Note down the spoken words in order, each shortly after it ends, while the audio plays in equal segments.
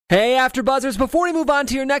Hey, AfterBuzzers, before we move on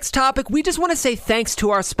to your next topic, we just want to say thanks to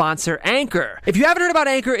our sponsor, Anchor. If you haven't heard about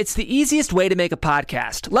Anchor, it's the easiest way to make a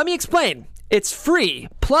podcast. Let me explain. It's free.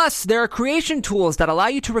 Plus, there are creation tools that allow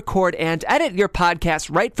you to record and edit your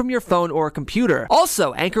podcast right from your phone or computer.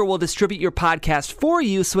 Also, Anchor will distribute your podcast for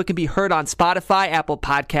you so it can be heard on Spotify, Apple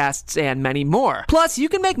Podcasts, and many more. Plus, you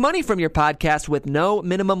can make money from your podcast with no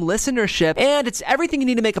minimum listenership, and it's everything you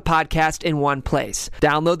need to make a podcast in one place.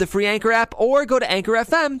 Download the free Anchor app or go to Anchor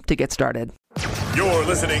FM to get started. You're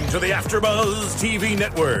listening to the AfterBuzz TV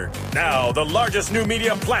Network, now the largest new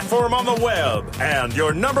media platform on the web, and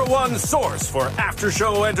your number one source for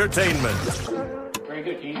after-show entertainment. Very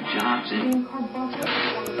good, Dean Johnson.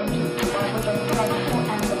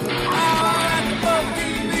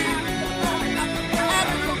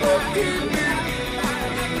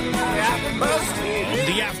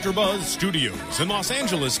 The AfterBuzz Studios in Los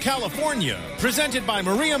Angeles, California. Presented by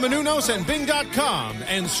Maria Menounos and Bing.com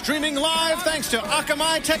and streaming live thanks to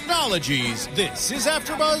Akamai Technologies. This is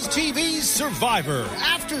AfterBuzz TV's Survivor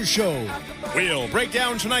After Show. We'll break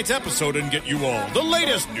down tonight's episode and get you all the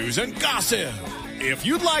latest news and gossip. If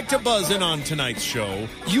you'd like to buzz in on tonight's show,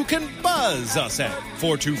 you can buzz us at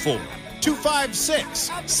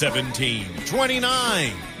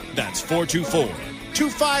 424-256-1729. That's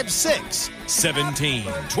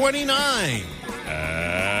 424-256-1729.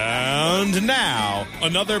 And now,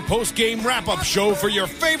 another post-game wrap-up show for your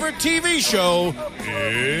favorite TV show.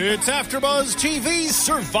 It's AfterBuzz TV's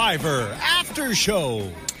Survivor After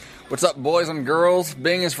Show. What's up, boys and girls?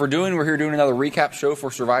 Bing is for doing. We're here doing another recap show for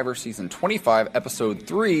Survivor Season 25, Episode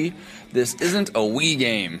 3. This isn't a Wii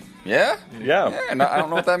game. Yeah? Yeah. No, I don't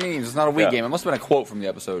know what that means. It's not a Wii game. It must have been a quote from the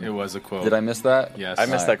episode. It was a quote. Did I miss that? Yes. I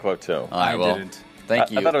missed that quote, too. I didn't. Thank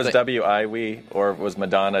you. I thought it was W-I-We, or was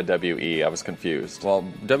Madonna W-E? I was confused. Well,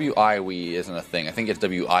 W-I-We isn't a thing. I think it's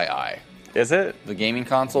W-I-I. Is it? The gaming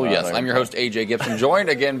console? Well, Yes. I'm your host, AJ Gibson, joined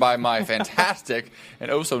again by my fantastic and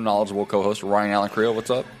oh-so-knowledgeable co-host, Ryan Allen Creel. What's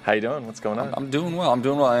up? How you doing? What's going on? I'm doing well.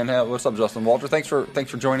 And what's up, Justin Walter? Thanks for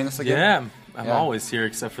joining us again. Yeah, I'm always here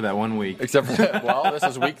except for that 1 week. Except for that. Well, this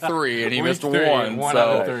is week 3, and he missed Week 3, one. one so.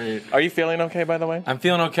 out of 3. Are you feeling okay, by the way? I'm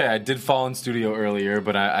feeling okay. I did fall in studio earlier,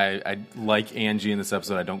 but I like Angie in this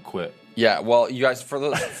episode. I don't quit. Yeah, well, you guys, for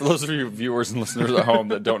those of you viewers and listeners at home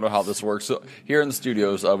that don't know how this works, so here in the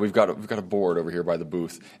studios, we've got a board over here by the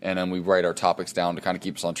booth, and we write our topics down to kind of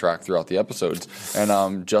keep us on track throughout the episodes.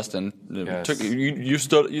 And Justin, Yes. you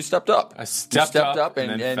stepped up. I stepped up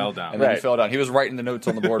and then fell down. And then Right. he fell down. He was writing the notes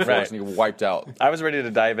on the board for us, and he wiped out. I was ready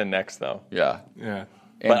to dive in next, though. Yeah. Yeah.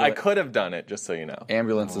 But I could have done it, just so you know.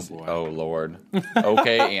 Ambulances. boy. Oh, Lord.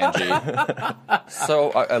 Okay, Angie.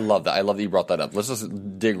 So I love that. I love that you brought that up. Let's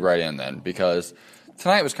just dig right in then, because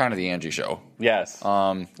tonight was kind of the Angie show. Yes.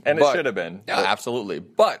 And it but- should have been. Yeah, absolutely.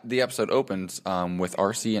 But the episode opens with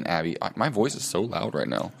RC and Abby. My voice is so loud right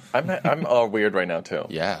now. I'm all weird right now, too.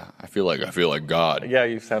 Yeah, I feel like God. Yeah,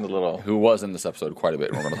 you sound a little... Who was in this episode quite a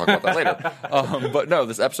bit. We're going to talk about that later. But no,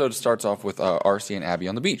 this episode starts off with RC and Abby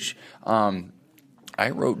on the beach.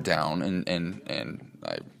 I wrote down, and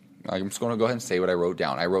I'm just going to go ahead and say what I wrote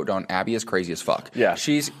down. I wrote down Abby is crazy as fuck. Yeah.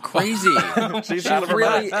 She's crazy. She's She out of her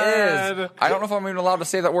really mind. is. I don't know if I'm even allowed to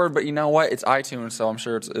say that word, but you know what? It's iTunes, so I'm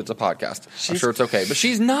sure it's a podcast. I'm sure it's okay. But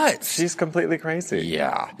she's nuts. She's completely crazy.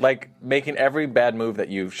 Yeah. Like, making every bad move that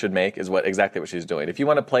you should make is exactly what she's doing. If you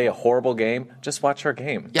want to play a horrible game, just watch her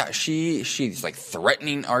game. Yeah, she's like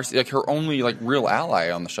threatening RC, like her only like real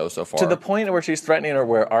ally on the show so far. To the point where she's threatening her,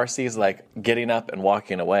 where RC's like getting up and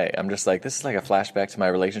walking away. I'm just like, this is like a flashback to my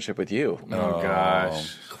relationship with you. Oh,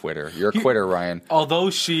 gosh. Quitter. You're a quitter, Ryan. Although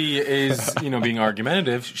she is, being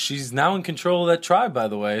argumentative, she's now in control of that tribe, by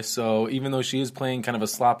the way. So even though she is playing kind of a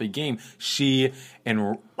sloppy game, she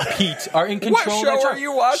and Pete are in control What of that show tribe. are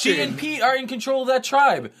you watching? She and Pete are in control of that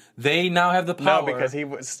tribe. They now have the power. No, because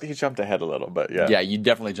he jumped ahead a little bit. Yeah. Yeah, you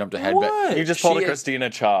definitely jumped ahead. What? But You just pulled She a is- Christina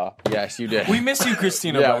Cha. Yes, you did. We miss you,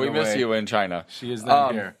 Christina. yeah, by we the miss way. you in China. She is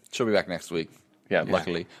not here. She'll be back next week. Yeah,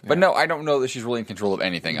 Luckily. But no, I don't know that she's really in control of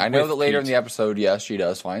anything. I know With that later in Pete. the episode, yes, she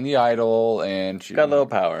does find the idol and she Got a little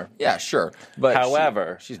power. Yeah, sure. But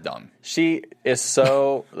However, she's dumb. She is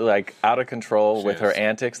so like out of control She with her is.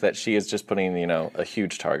 antics that she is just putting a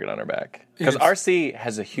huge target on her back. Because It's- RC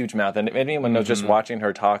has a huge mouth, and if anyone knows just watching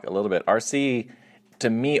her talk a little bit, RC to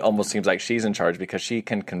me almost seems like she's in charge because she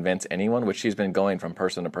can convince anyone, which she's been going from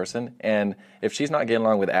person to person. And if she's not getting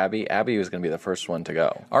along with Abby, Abby is going to be the first one to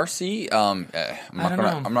go. RC, I'm not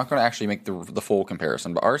going to actually make the full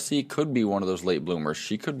comparison, but RC could be one of those late bloomers.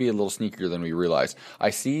 She could be a little sneakier than we realize. I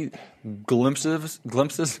see glimpses.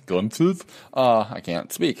 I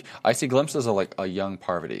can't speak. I see glimpses of like a young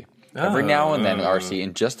Parvati. every now and then, RC,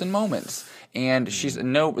 and just in moments. And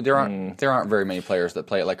there aren't very many players that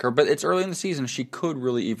play it like her, but it's early in the season. She could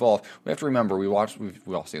really evolve. We have to remember, we've all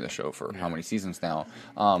seen the show for how many seasons now.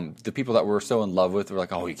 The people that we're so in love with were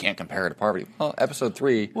like, oh, you can't compare her to Parvati. Well, episode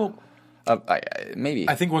 3, maybe.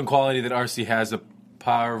 I think one quality that RC has,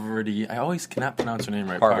 Parvati, I always cannot pronounce her name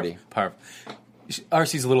right. Parvati.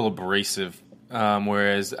 RC's a little abrasive,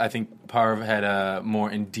 whereas I think Parv had a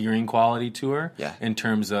more endearing quality to her in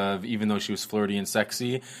terms of, even though she was flirty and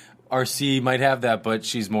sexy, RC might have that, but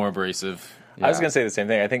she's more abrasive. Yeah. I was going to say the same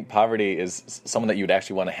thing. I think Parvati is someone that you'd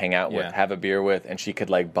actually want to hang out with, have a beer with, and she could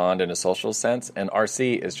like bond in a social sense. And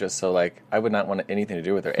RC is just so like, I would not want anything to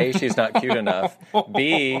do with her. A, she's not cute enough.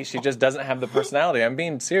 B, she just doesn't have the personality. I'm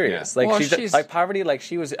being serious. Yeah. Like like Parvati, like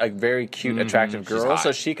she was a very cute, attractive girl,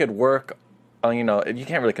 so she could work. You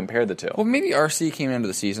can't really compare the two. Well, maybe RC came into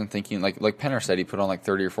the season thinking, like Penner said, he put on like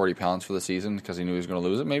 30 or 40 pounds for the season because he knew he was going to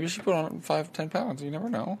lose it. Maybe she put on 5-10 pounds. You never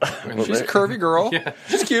know. She's a curvy girl. Yeah.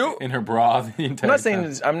 She's cute. In her bra the entire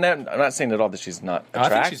I'm not saying at all that she's not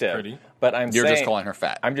attractive. I think she's pretty. But You're just calling her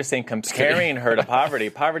fat. I'm just saying comparing her to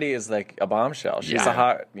Parvati. Parvati is like a bombshell. She's a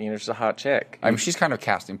hot, she's a hot chick. I mean, she's kind of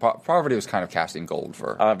casting. Parvati was kind of casting gold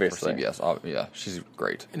for CBS. Yeah, she's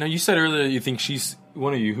great. Now, you said earlier you think she's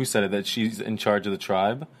one of you who said it that she's in charge of the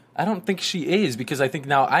tribe. I don't think she is, because I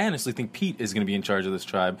honestly think Pete is going to be in charge of this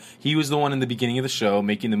tribe. He was the one in the beginning of the show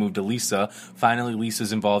making the move to Lisa. Finally,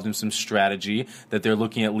 Lisa's involved in some strategy that they're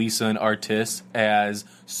looking at Lisa and Artis as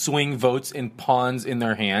swing votes and pawns in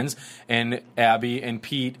their hands. And Abby and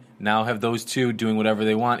Pete now have those two doing whatever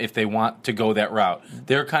they want if they want to go that route.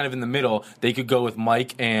 They're kind of in the middle. They could go with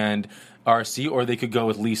Mike and RC, or they could go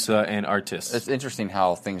with Lisa and Artis. It's interesting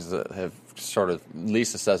how things that have sort of,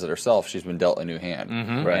 Lisa says it herself, she's been dealt a new hand.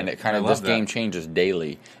 Mm-hmm. Right. And it kind of, this game changes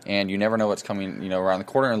daily, and you never know what's coming, around the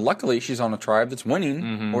corner. And luckily, she's on a tribe that's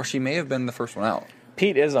winning, or she may have been the first one out.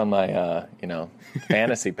 Pete is on my,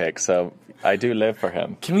 fantasy pick, so I do live for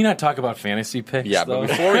him. Can we not talk about fantasy picks? Yeah, though? but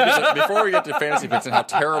before we get to fantasy picks and how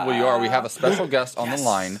terrible you are, we have a special guest on the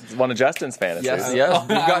line. It's one of Justin's fantasies. Yes.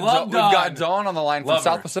 We've got Dawn on the line from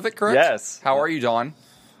South Pacific, correct? Yes. How are you, Dawn?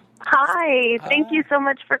 Hi. Thank you so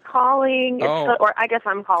much for calling. Or I guess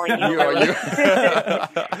I'm calling you.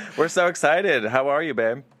 We're so excited. How are you,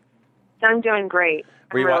 babe? I'm doing great.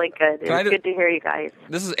 I'm really good. It's good to hear you guys.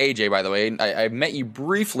 This is AJ, by the way. I met you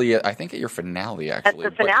briefly, I think, at your finale, actually.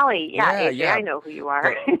 At the finale, AJ, I know who you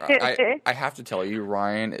are. I have to tell you,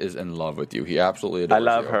 Ryan is in love with you. He absolutely adores you.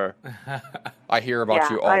 I love her. I hear about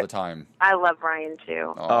you all the time. I love Ryan,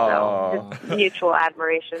 too. So, it's mutual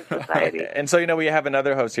admiration society. And so, we have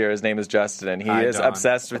another host here. His name is Justin, and he is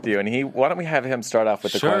obsessed with you. And why don't we have him start off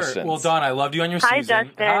with the questions? Well, Dawn, I loved you on your season. Hi,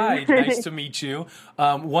 Justin. Hi, nice to meet you.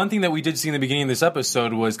 One thing that we did see in the beginning of this episode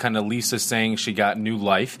was kind of Lisa saying she got new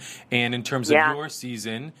life. And in terms of your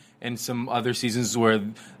season and some other seasons where,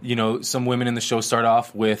 some women in the show start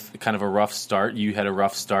off with kind of a rough start, you had a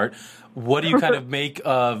rough start. What do you kind of make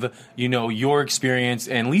of, your experience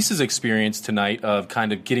and Lisa's experience tonight of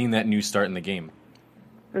kind of getting that new start in the game?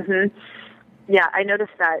 Mm-hmm. Yeah, I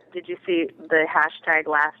noticed that. Did you see the hashtag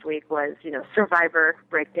last week was, Survivor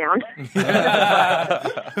Breakdown?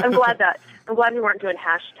 I'm glad we weren't doing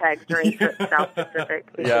hashtags during South Pacific,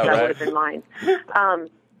 because that would have been mine. I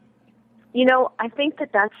think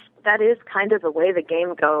that is kind of the way the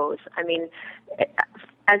game goes. I mean,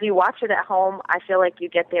 as you watch it at home, I feel like you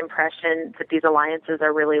get the impression that these alliances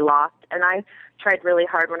are really locked. And I tried really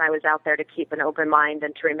hard when I was out there to keep an open mind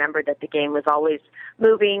and to remember that the game was always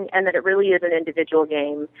moving and that it really is an individual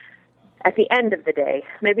game at the end of the day.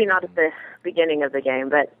 Maybe not at the beginning of the game,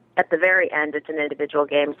 but at the very end, it's an individual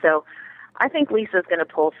game. So I think Lisa's going to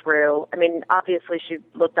pull through. I mean, obviously she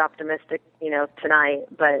looked optimistic, tonight,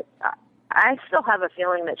 but I still have a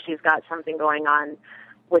feeling that she's got something going on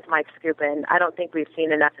with Mike Skupin. I don't think we've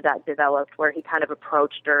seen enough of that developed where he kind of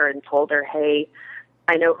approached her and told her, hey,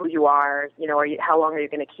 I know who you are. How long are you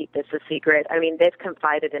going to keep this a secret? I mean, they've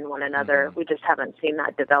confided in one another. Mm-hmm. We just haven't seen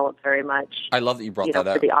that develop very much. I love that you brought that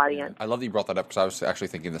up. For the audience. I love that you brought that up because I was actually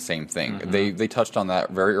thinking the same thing. Mm-hmm. They touched on that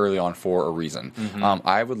very early on for a reason. Mm-hmm.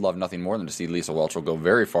 I would love nothing more than to see Lisa Welchel go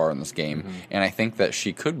very far in this game, and I think that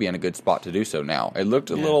she could be in a good spot to do so now. It looked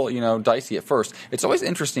a little, dicey at first. It's always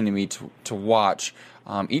interesting to me to watch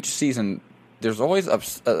each season. There's always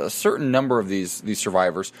a certain number of these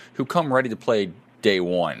survivors who come ready to play day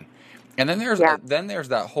one, and then there's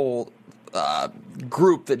that whole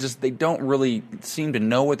group that just they don't really seem to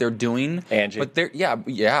know what they're doing. Angie, but they're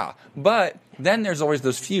but Then there's always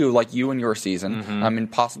those few, like you in your season,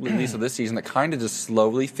 and possibly Lisa this season, that kind of just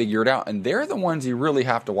slowly figure it out. And they're the ones you really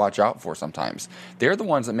have to watch out for sometimes. They're the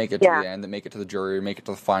ones that make it to the end, that make it to the jury, make it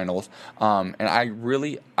to the finals. And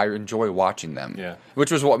I enjoy watching them,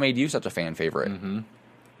 which was what made you such a fan favorite.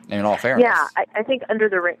 In all fairness. Yeah, I think under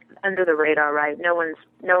the radar, right? No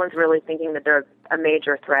one's really thinking that they're a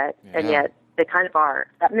major threat, and yet they kind of are.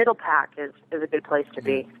 That middle pack is a good place to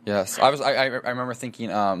be. Yes, I remember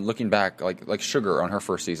thinking, looking back, like Sugar on her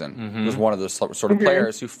first season was one of those sort of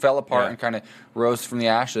players who fell apart and kind of rose from the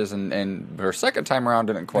ashes, and her second time around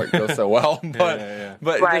didn't quite go so well.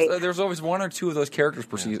 But right. there's always one or two of those characters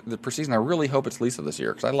per season. I really hope it's Lisa this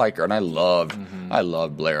year because I like her and I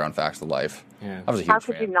loved Blair on Facts of Life. Yeah. I was a huge How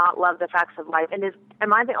could you not love the Facts of Life? And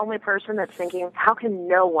am I the only person that's thinking, how can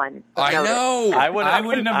no one know? I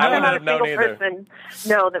wouldn't have known either. Person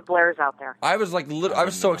know that Blair's out there. I was like, I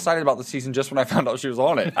was so excited about the season just when I found out she was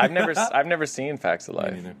on it. I've never seen Facts of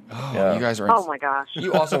Life. Oh, you guys are. Oh my gosh!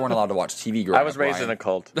 You also weren't allowed to watch TV growing up. I was raised in a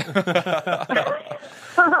cult.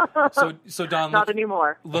 So Don, not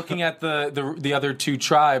anymore. Looking at the other two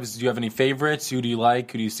tribes, do you have any favorites? Who do you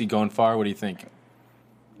like? Who do you see going far? What do you think?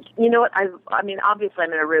 You know what? I mean, obviously, I'm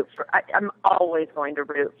going to root for. I'm always going to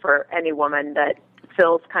root for any woman that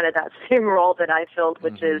fills kind of that same role that I filled,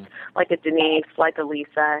 which is like a Denise, like a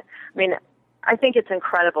Lisa. I mean, I think it's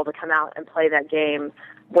incredible to come out and play that game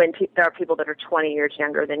when there are people that are 20 years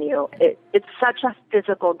younger than you. It's such a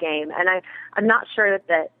physical game, and I'm not sure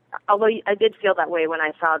that. Although I did feel that way when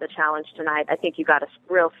I saw the challenge tonight, I think you got a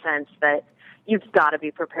real sense that you've got to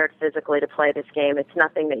be prepared physically to play this game. It's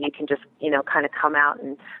nothing that you can just, kind of come out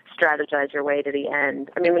and strategize your way to the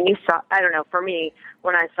end. I mean, when you saw, I don't know, for me,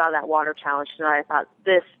 when I saw that water challenge tonight, I thought,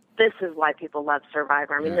 this is why people love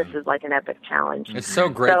Survivor. I mean, this is like an epic challenge. It's so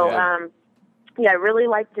great. So, I really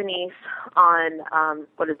like Denise on,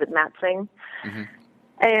 Matt Singh.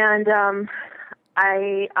 And, on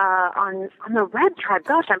the red tribe,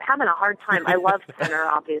 gosh, I'm having a hard time. I love Tenor,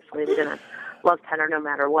 obviously. We're going to love Tenor no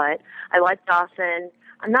matter what. I like Dawson.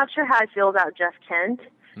 I'm not sure how I feel about Jeff Kent.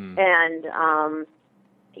 And,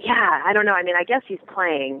 I don't know. I mean, I guess he's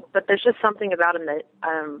playing, but there's just something about him that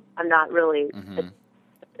I'm not really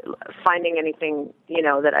finding anything,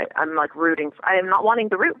 that I'm like rooting for. I am not wanting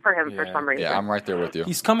to root for him for some reason. Yeah, I'm right there with you.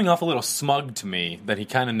 He's coming off a little smug to me, that he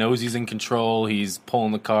kind of knows he's in control, he's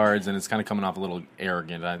pulling the cards, and it's kind of coming off a little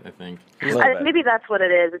arrogant, I think. Maybe that's what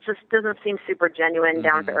it is. It just doesn't seem super genuine,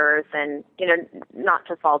 down to earth, and, not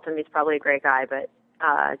to fault him, he's probably a great guy, but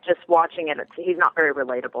just watching it, he's not very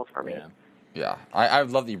relatable for me. Yeah, I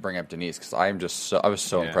love that you bring up Denise because I was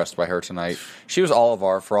so impressed by her tonight. She was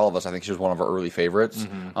for all of us. I think she was one of our early favorites.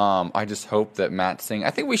 I just hope that Matt Singh. I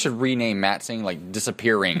think we should rename Matt Singh like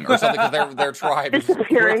disappearing or something because their tribe is quickly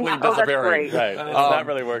disappearing. That's great. Right, it's not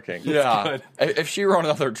really working. Yeah, if she were on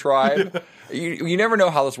another tribe. You never know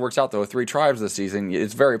how this works out, though. With 3 tribes this season,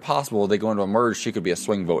 it's very possible they go into a merge. She could be a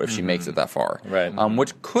swing vote if she makes it that far, right?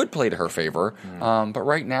 Which could play to her favor. But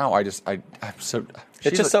right now, I'm so.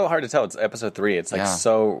 It's just so hard to tell. It's episode 3. It's like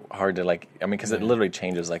so hard to because it literally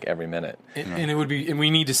changes like every minute. And it would be, and we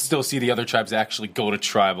need to still see the other tribes actually go to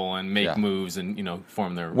tribal and make moves and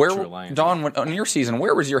form their true alliance. Don, on your season,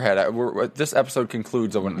 where was your head at? This episode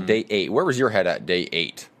concludes on day 8. Where was your head at day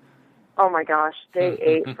 8? Oh my gosh, day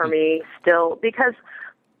 8 for me still because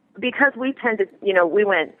we tended, we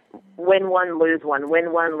went win one, lose one,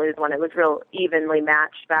 win one, lose one. It was real evenly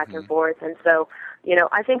matched back and forth, and so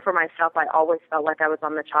I think for myself, I always felt like I was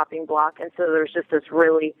on the chopping block, and so there was just this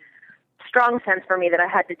really strong sense for me that I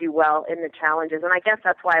had to do well in the challenges, and I guess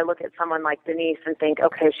that's why I look at someone like Denise and think,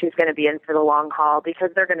 okay, she's going to be in for the long haul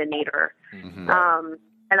because they're going to need her, and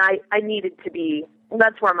I needed to be.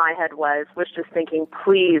 That's where my head was just thinking,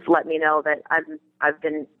 please let me know that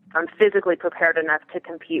I'm physically prepared enough to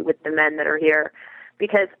compete with the men that are here,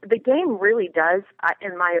 because the game really does,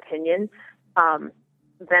 in my opinion,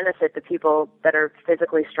 benefit the people that are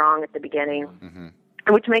physically strong at the beginning,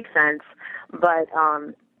 which makes sense. But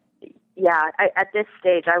at this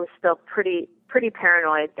stage, I was still pretty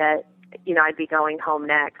paranoid that I'd be going home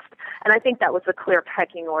next, and I think that was a clear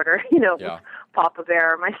pecking order. Papa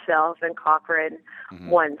Bear, myself, and Cochran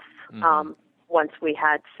once we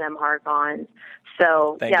had Semhar gone.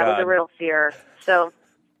 So Thank it God. was a real fear. So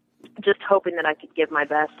just hoping that I could give my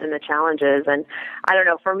best in the challenges. And I don't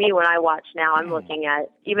know, for me, when I watch now, I'm looking at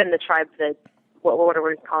even the tribes that, what are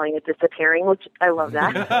we calling it, disappearing, which I love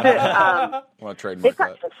that. They've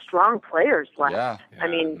got some strong players left. Yeah. I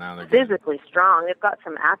mean, physically strong. They've got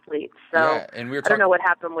some athletes. So and I don't know what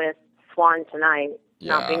happened with Swan tonight,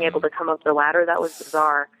 not being able to come up the ladder. That was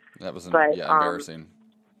bizarre. That was embarrassing.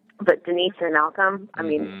 But Denise and Malcolm, I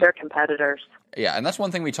mean, they're competitors. Yeah, and that's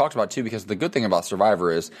one thing we talked about, too, because the good thing about Survivor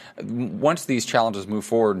is once these challenges move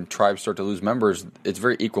forward and tribes start to lose members, it's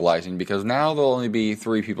very equalizing because now there'll only be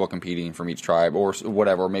 3 people competing from each tribe or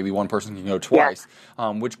whatever. Maybe one person can go twice,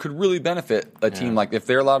 which could really benefit a team. Like if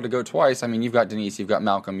they're allowed to go twice, I mean, you've got Denise, you've got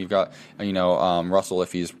Malcolm, you've got, Russell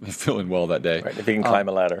if he's feeling well that day. Right, if he can climb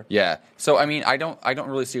a ladder. Yeah. So, I mean, I don't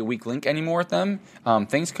really see a weak link anymore with them.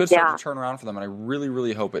 Things could start to turn around for them, and I really,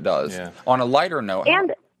 really hope it does. Yeah. On a lighter note...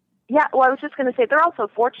 Yeah, well, I was just going to say, they're also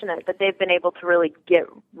fortunate that they've been able to really get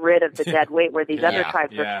rid of the dead weight where these other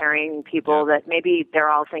tribes are carrying people that maybe they're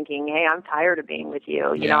all thinking, hey, I'm tired of being with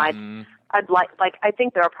you. You know, I'd like, I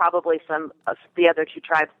think there are probably some of the other 2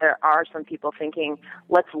 tribes, there are some people thinking,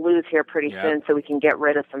 let's lose here pretty soon so we can get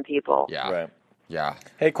rid of some people. Yeah. Right. Yeah.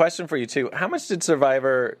 Hey, question for you, too. How much did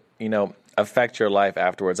Survivor, affect your life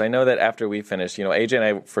afterwards? I know that after we finished, AJ and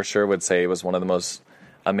I for sure would say it was one of the most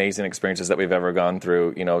amazing experiences that we've ever gone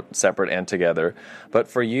through, separate and together. But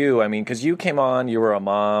for you, I mean, because you came on, you were a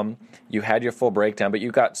mom, you had your full breakdown, but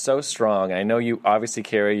you got so strong. I know you obviously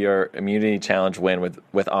carry your immunity challenge win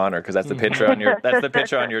with honor because that's the picture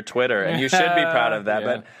on your Twitter, and you should be proud of that.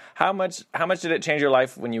 But how much did it change your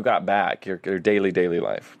life when you got back, your daily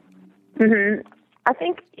life? Mm-hmm. I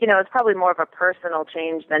think it's probably more of a personal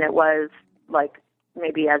change than it was like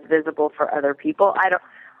maybe as visible for other people. I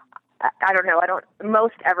don't know.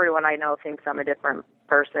 Most everyone I know thinks I'm a different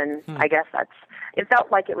person. I guess it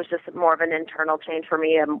felt like it was just more of an internal change for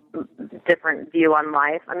me, a different view on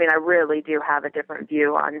life. I mean, I really do have a different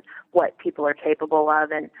view on what people are capable of.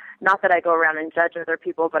 And not that I go around and judge other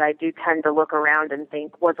people, but I do tend to look around and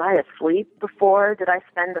think, was I asleep before? Did I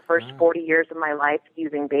spend the first 40 years of my life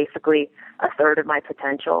using basically a third of my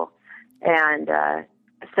potential? And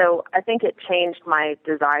so I think it changed my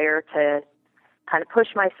desire to kind of push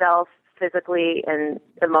myself physically and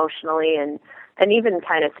emotionally and even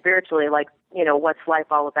kind of spiritually, like, what's life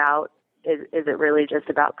all about? Is it really just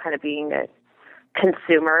about kind of being a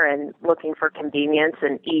consumer and looking for convenience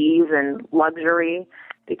and ease and luxury?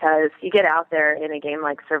 Because you get out there in a game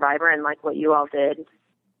like Survivor and like what you all did,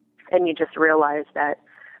 and you just realize that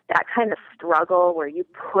kind of struggle where you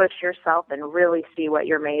push yourself and really see what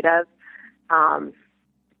you're made of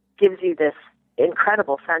gives you this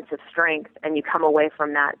incredible sense of strength, and you come away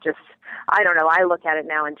from that just, I don't know, I look at it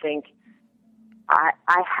now and think, I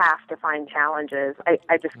have to find challenges.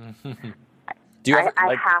 I just,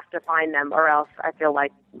 I have to find them, or else I feel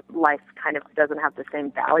like life kind of doesn't have the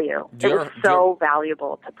same value. It was so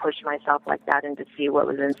valuable to push myself like that and to see what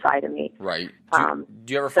was inside of me. Right.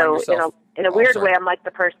 Do you ever find yourself... In a weird way, I'm like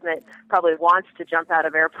the person that probably wants to jump out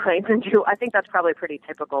of airplanes and do. I think that's probably pretty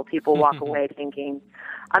typical. People walk away thinking,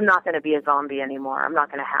 I'm not going to be a zombie anymore. I'm not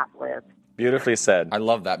going to half live. Beautifully said. I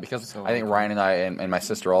love that because I think Ryan and I and my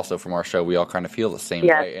sister also from our show, we all kind of feel the same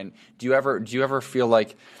way. And do you ever feel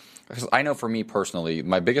like, because I know for me personally,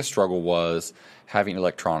 my biggest struggle was having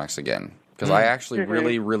electronics again. Because I actually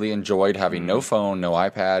really, really enjoyed having no phone, no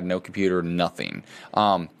iPad, no computer, nothing.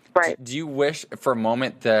 Right. Do you wish for a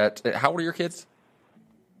moment that... How old are your kids?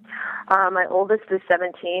 My oldest is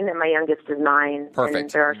 17 and my youngest is 9. Perfect. And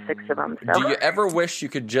there are 6 of them. So. Do you ever wish you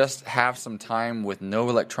could just have some time with no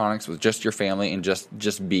electronics, with just your family and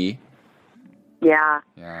just be? Yeah.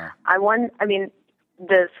 Yeah. I mean,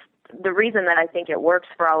 the reason that I think it works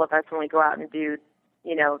for all of us when we go out and do,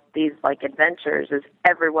 these like adventures is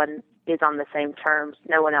everyone is on the same terms.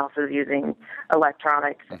 No one else is using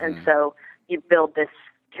electronics. And so you build this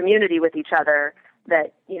community with each other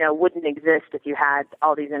that, wouldn't exist if you had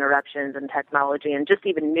all these interruptions and technology and just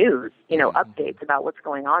even news, updates about what's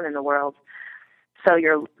going on in the world. So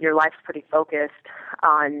your life's pretty focused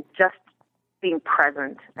on just being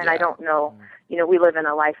present. And I don't know, we live in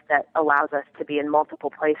a life that allows us to be in multiple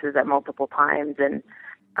places at multiple times and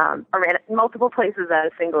or in multiple places at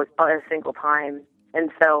a single time.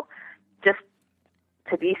 And so just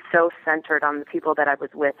to be so centered on the people that I was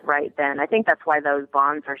with right then. I think that's why those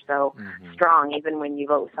bonds are so strong, even when you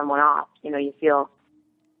vote someone off. You feel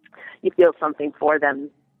something for them,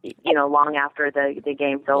 long after the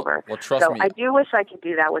game's over. Well, trust me. I do wish I could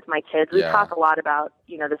do that with my kids. We talk a lot about,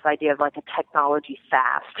 this idea of like a technology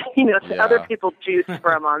fast. Other people juice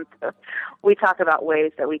for a month. We talk about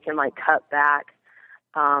ways that we can like cut back,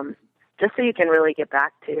 just so you can really get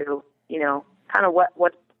back to, kind of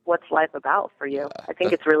what's life about for you. I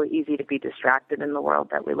think it's really easy to be distracted in the world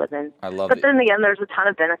that we live in. I love it. But then again, there's a ton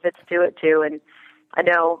of benefits to it too. And I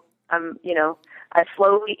know I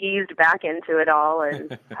slowly eased back into it all,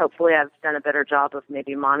 and hopefully I've done a better job of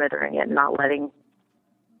maybe monitoring it and not letting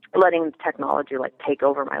letting technology like take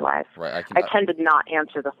over my life. Right. I tend to not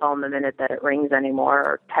answer the phone the minute that it rings anymore,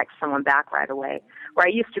 or text someone back right away. Where I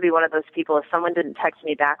used to be one of those people, if someone didn't text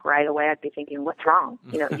me back right away, I'd be thinking, what's wrong?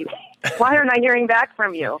 Why aren't I hearing back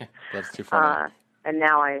from you? That's too funny. And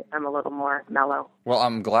now I'm a little more mellow. Well,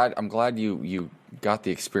 I'm glad you got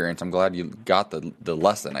the experience. I'm glad you got the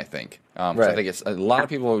lesson, I think. Right. I think it's a lot of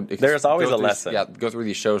people. There's always a lesson. Go through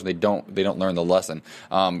these shows and they don't learn the lesson.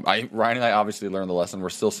 Ryan and I obviously learned the lesson. We're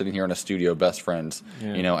still sitting here in a studio, best friends.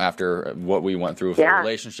 After what we went through with the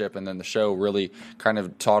relationship, and then the show really kind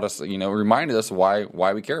of taught us, reminded us why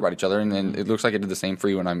we care about each other. And then it looks like it did the same for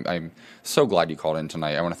you. And I'm so glad you called in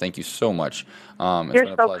tonight. I want to thank you so much.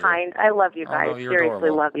 You're so kind. I love you guys. Seriously,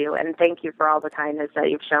 adorable. love you, and thank you for all the kindness that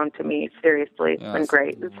you've shown to me. Seriously, it's been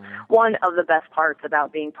great. It's one of the best parts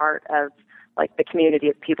about being part of like the community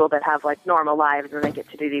of people that have like normal lives and they get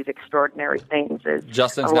to do these extraordinary things. Is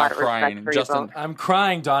Justin's not crying. Justin, I'm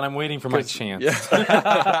crying, Don. I'm waiting for my chance. Help me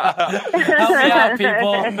out,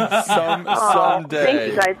 people. Someday.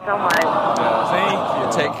 Thank you guys so much.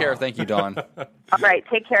 Thank you. Take care. Thank you, Dawn. All right,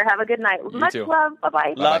 take care. Have a good night. Much too. love.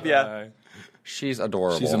 Bye-bye. Love ya. She's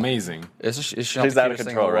adorable. She's amazing. Is she not She's the out of cutest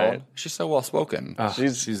thing in control, the world? right? She's so well spoken. She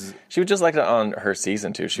was just like that on her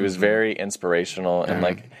season too. She was very inspirational, and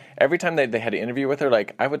like every time they had an interview with her,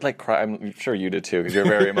 like I would like cry. I'm sure you did too because you're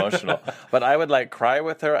very emotional. But I would like cry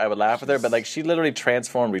with her. I would laugh with her. But like she literally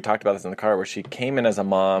transformed. We talked about this in the car where she came in as a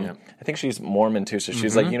mom. Yep. I think she's Mormon too, so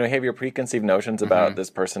she's like, you have your preconceived notions about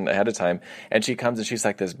this person ahead of time, and she comes and she's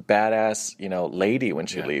like this badass, lady when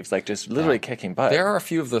she leaves, like just literally kicking butt. There are a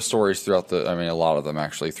few of those stories throughout a lot of them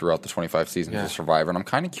actually throughout the 25 seasons of Survivor, and I'm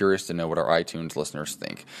kind of curious to know what our iTunes listeners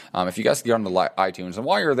think. If you guys get on the iTunes, and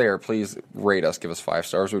while you're there, please rate us, give us 5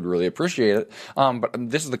 stars. We'd really appreciate it. But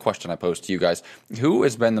this is the question I posed to you guys: who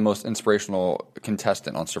has been the most inspirational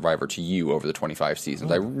contestant on Survivor to you over the 25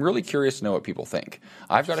 seasons? I'm really curious to know what people think.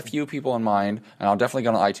 I've got a few people in mind, and I'll definitely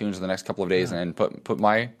go on iTunes in the next couple of days and put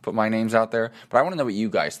my names out there. But I want to know what you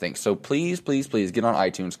guys think. So please get on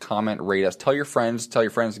iTunes, comment, rate us, tell your friends to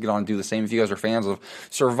get on and do the same if you guys are fans of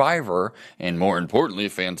Survivor, and more importantly,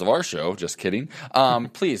 fans of our show. Just kidding.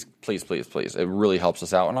 Please. It really helps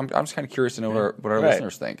us out, and I'm just kind of curious to know what our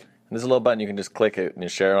listeners think. There's a little button you can just click it and you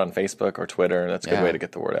share it on Facebook or Twitter. That's a good way to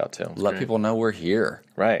get the word out too. Let people know we're here.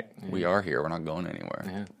 Right. We are here. We're not going anywhere.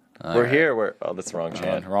 Yeah. We're here. That's the wrong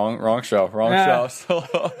chant. Wrong show.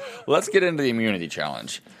 So let's get into the immunity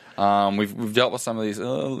challenge. We've dealt with some of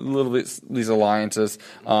these these alliances.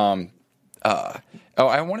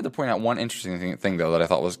 I wanted to point out one interesting thing though that I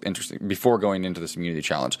thought was interesting before going into this immunity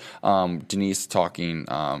challenge. Denise talking.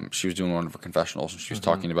 She was doing one of her confessionals, and she was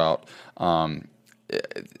talking about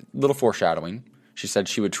little foreshadowing. She said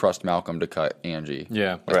she would trust Malcolm to cut Angie.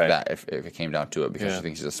 Yeah, like that if it came down to it, because she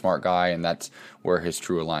thinks he's a smart guy, and that's where his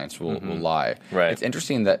true alliance will lie. Right. It's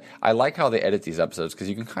interesting that I like how they edit these episodes because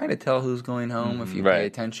you can kind of tell who's going home if you pay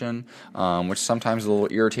attention, which sometimes is a little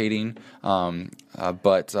irritating.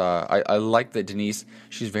 But I like that Denise,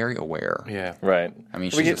 she's very aware. Yeah. Right. I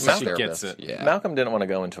mean, she's a she therapist. gets it. Yeah. Malcolm didn't want to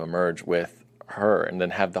go into a merge with her and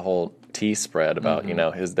then have the whole tea spread about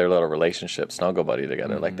their little relationship, snuggle buddy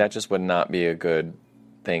together. Like that just would not be a good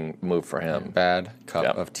move for him. Bad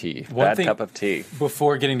cup of tea. Cup of tea.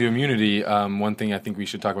 Before getting to immunity, one thing I think we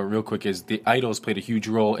should talk about real quick is the idols played a huge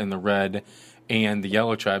role in the red and the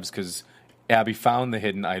yellow tribes, because Abby found the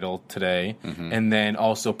hidden idol today, and then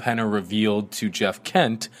also Penner revealed to Jeff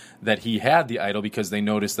Kent that he had the idol because they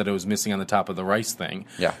noticed that it was missing on the top of the rice thing.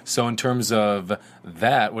 Yeah. So in terms of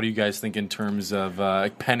that, what do you guys think in terms of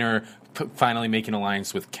Penner finally making an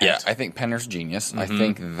alliance with Kent? Yeah, I think Penner's genius. I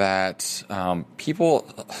think that people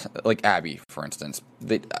like Abby, for instance,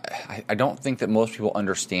 I don't think that most people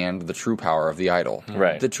understand the true power of the idol.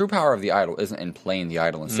 Right. The true power of the idol isn't in playing the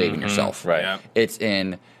idol and saving yourself. Right. Yeah. It's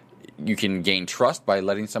in you can gain trust by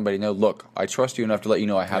letting somebody know, look, I trust you enough to let you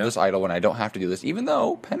know I have this idol and I don't have to do this, even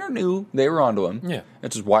though Penner knew they were onto him. Yeah.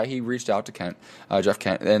 Which is why he reached out to Jeff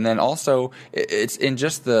Kent. And then also, it's in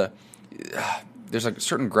just the... there's a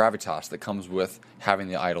certain gravitas that comes with having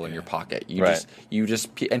the idol in your pocket. You just,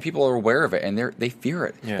 and people are aware of it, and they fear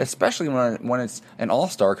it, especially when it's an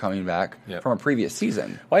all-star coming back from a previous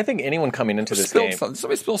season. Well, I think anyone coming into this game, did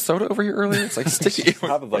somebody spill soda over here earlier? It's like sticky.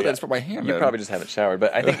 Probably. I just put my hand. You probably just haven't showered,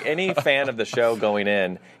 but I think any fan of the show going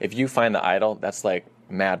in, if you find the idol, that's like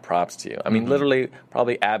mad props to you. I mean, literally,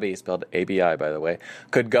 probably Abby, spelled ABI, by the way,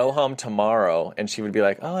 could go home tomorrow and she would be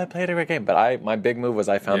like, oh, I played a great game. But my big move was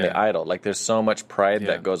I found the idol. Like, there's so much pride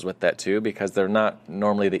that goes with that, too, because they're not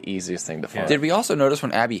normally the easiest thing to find. Did we also notice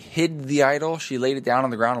when Abby hid the idol, she laid it down on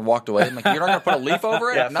the ground and walked away? I'm like, you're not going to put a leaf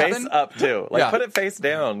over it? Yeah, Nothing? face up, too. Like, put it face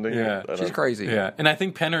down. Yeah. She's crazy. Yeah, and I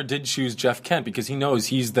think Penner did choose Jeff Kent because he knows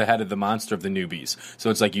he's the head of the monster of the newbies. So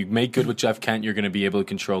it's like you make good with Jeff Kent, you're going to be able to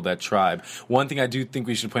control that tribe. One thing I do think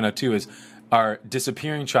we should point out, too, is our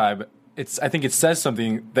disappearing tribe. I think it says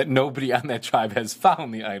something that nobody on that tribe has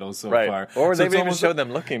found the idol so far. Or so they've even showed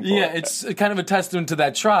them looking for it. Yeah, it's kind of a testament to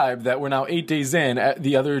that tribe that we're now 8 days in.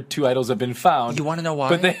 The other 2 idols have been found. You want to know why?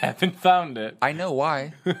 But they haven't found it. I know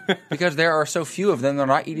why. Because there are so few of them, they're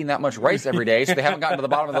not eating that much rice every day, so they haven't gotten to the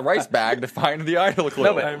bottom of the rice bag to find the idol clue.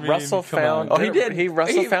 No, but Russell found... Oh, he did.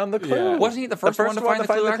 Russell found the clue. Yeah. Wasn't he the first one to find the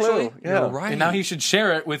clue, actually? Yeah. You're right. And now he should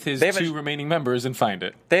share it with his 2 remaining members and find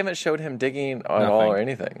it. They haven't showed him digging at all or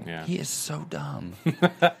anything. Yeah. He is so dumb. He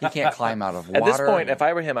can't climb out of water. At this point, if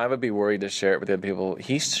I were him, I would be worried to share it with the other people.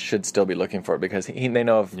 He should still be looking for it because they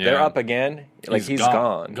know if they're up again, he's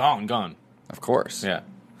gone. Gone. Of course. Yeah.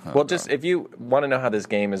 Well, just if you want to know how this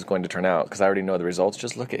game is going to turn out, because I already know the results,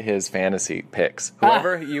 just look at his fantasy picks.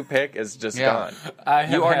 Whoever you pick is just gone.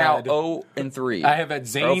 You are now 0-3. I have had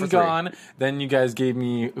Zane gone. Then you guys gave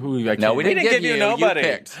me who? No, we didn't give you nobody. You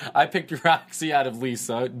picked. I picked Roxy out of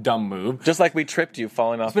Lisa. Dumb move. Just like we tripped you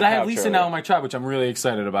falling off. But the I have couch Lisa earlier. now in my tribe, which I'm really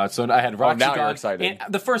excited about. So I had Roxy now gone. you're excited.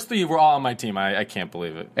 And the first 3 were all on my team. I can't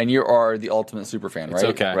believe it. And you are the ultimate super fan, right?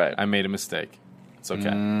 It's okay. Right. I made a mistake. It's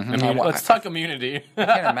okay. Let's talk immunity. I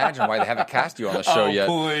can't imagine why they haven't cast you on the show yet.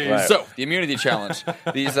 Please. Right. So, the immunity challenge.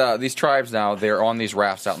 These tribes now, they're on these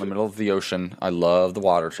rafts out in the middle of the ocean. I love the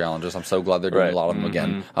water challenges. I'm so glad they're doing a lot of them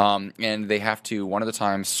again. And they have to, one at a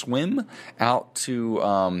time, swim out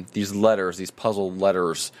to these letters, these puzzle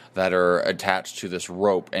letters that are attached to this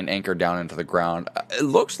rope and anchored down into the ground. It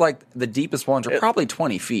looks like the deepest ones are probably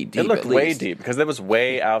 20 feet deep. It looked at way least. deep because it was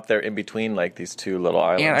way out there in between like these 2 little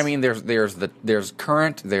islands. And I mean, there's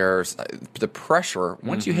current, there's the pressure.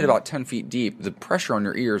 Once you hit about 10 feet deep, the pressure on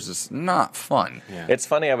your ears is not fun. Yeah. It's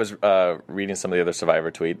funny. I was reading some of the other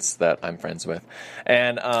Survivor tweets that I'm friends with,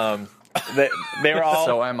 and they were all.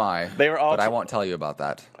 So am I. They were all. But I won't tell you about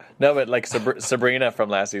that. No, but like Sabrina from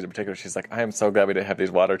last season in particular, she's like, I am so glad we didn't have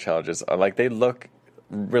these water challenges. Like they look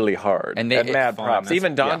really hard and mad props.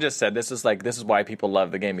 Even Don just said this is why people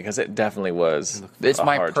love the game because it definitely was. It's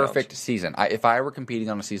my perfect season. If I were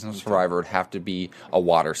competing on a season of Survivor, it'd have to be a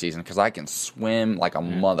water season because I can swim like a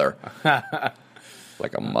mother.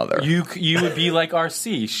 Like a mother. You would be like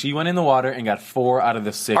RC. She went in the water and got 4 out of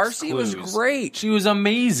the 6 RC clues. was great. She was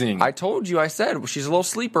amazing. I told you. I said she's a little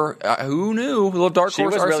sleeper. Who knew? A little dark horse. She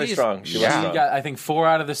was RC really strong. She got, I think, 4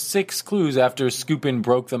 out of the 6 clues after Scoopin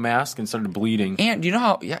broke the mask and started bleeding. And you know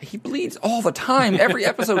how? Yeah, he bleeds all the time. Every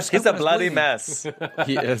episode, he's a bloody mess.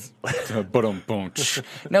 He is.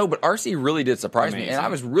 No, but RC really did surprise me, and I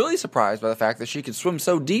was really surprised by the fact that she could swim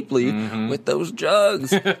so deeply with those jugs.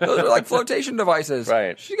 Those are like flotation devices.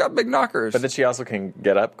 Right. She got big knockers. But then she also can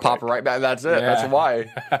get up quick. Pop right back. That's it. Yeah. That's why.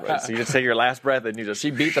 Right, so you just take your last breath and you just...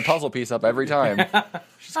 She beat the puzzle piece up every time.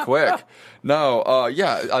 She's quick. No,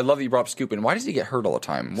 yeah, I love that you brought up Scoopin. Why does he get hurt all the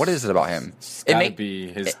time? What is it about him? It's gotta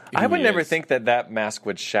be his... I would never think that mask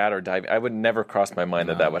would shatter diving. I would never cross my mind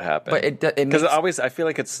that would happen. But it because I feel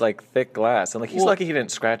like it's like thick glass, and like he's lucky he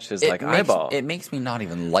didn't scratch his eyeball. It makes me not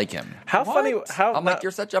even like him. How funny? I'm like,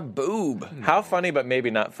 you're such a boob. How funny, but maybe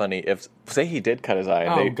not funny. If say he did cut his eye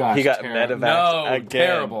and gosh, he got terrible. medevac again.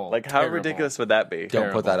 Terrible. Like how Terrible. ridiculous would that be?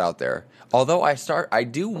 Don't put that out there. Although I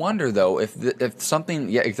do wonder though if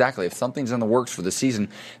something, if something's in the works for the season,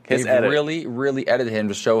 they've really edited him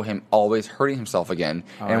to show him always hurting himself again.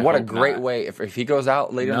 And what a great way if he goes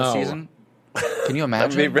out later in the season. Can you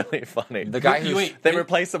imagine? That'd be really funny. The guy they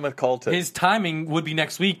replace him with Colton. His timing would be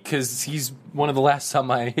next week because he's one of the last on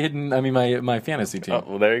my my fantasy team. Oh,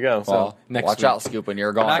 well, there you go. Well, next watch week. out, Scoop, when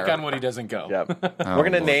you're gone. Knock on wood, he doesn't go. Yep. We're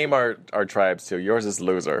gonna name our tribes too. Yours is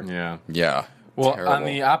loser. Yeah. Well, on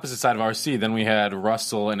the opposite side of RC, then we had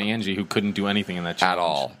Russell and Angie who couldn't do anything in that challenge. At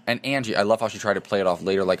all. And Angie, I love how she tried to play it off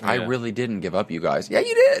later like, I really didn't give up, you guys. Yeah,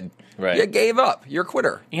 you did. Right. You gave up. You're a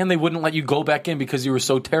quitter. And they wouldn't let you go back in because you were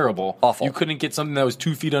so terrible. Awful. You couldn't get something that was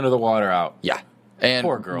 2 feet under the water out. Yeah. And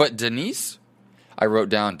poor girl. But Denise, I wrote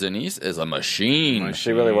down, Denise is a machine.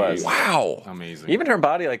 She really was. Wow. Amazing. Even her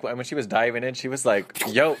body, like when she was diving in, she was like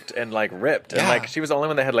yoked and like ripped, and like she was the only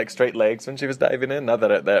one that had like straight legs when she was diving in. Not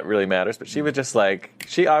that that really matters, but she was just like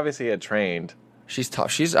she obviously had trained She's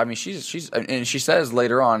tough. She's and she says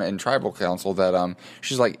later on in Tribal Council that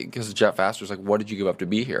she's like, because Jeff Astor's like, what did you give up to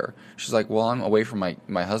be here? She's like, well, I'm away from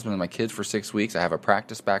my husband and my kids for 6 weeks. I have a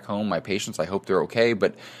practice back home. My patients, I hope they're okay,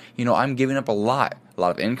 but I'm giving up a lot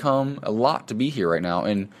of income, a lot to be here right now,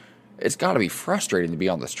 and it's got to be frustrating to be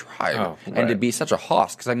on this tribe and to be such a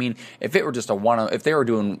hoss. Because if it were just if they were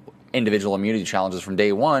doing individual immunity challenges from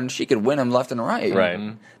day one, she could win them left and right. Right.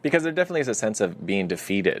 Mm-hmm. Because there definitely is a sense of being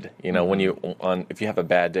defeated. When if you have a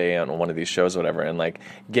bad day on one of these shows or whatever, and like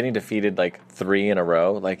getting defeated like 3 in a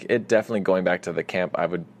row, like it definitely going back to the camp,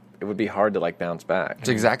 it would be hard to like bounce back. It's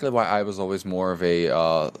exactly why I was always more of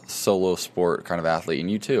a solo sport kind of athlete, and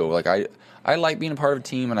you too. Like I like being a part of a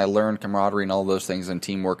team, and I learned camaraderie and all those things and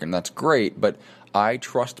teamwork, and that's great, but I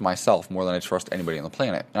trust myself more than I trust anybody on the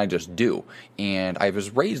planet, and I just do. And I was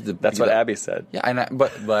raised to. That's what Abby said. Yeah,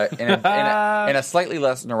 but in a slightly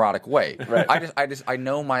less neurotic way. Right. I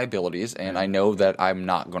know my abilities, and I know that I'm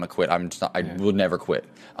not going to quit. I will never quit.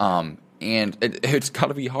 And it's got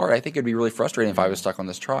to be hard. I think it'd be really frustrating if I was stuck on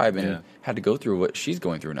this tribe and had to go through what she's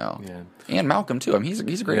going through now. Yeah. And Malcolm too. He's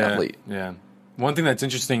a great athlete. Yeah. One thing that's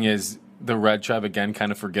interesting is the Red Tribe, again,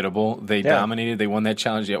 kind of forgettable. They dominated. They won that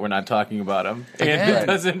challenge, yet we're not talking about them. And it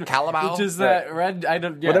doesn't... Calabao? Which is that Red... I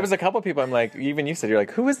don't... Yeah. Well, there was a couple people I'm like, even you said, you're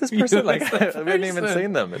like, who is this person? Like, I haven't even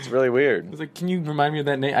seen them. It's really weird. I was like, can you remind me of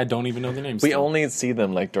that name? I don't even know the name. We only see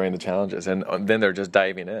them, like, during the challenges, and then they're just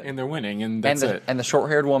diving in. And they're winning, and that's it. And the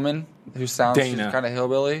short-haired woman who sounds she's kind of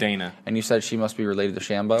hillbilly. Dana. And you said she must be related to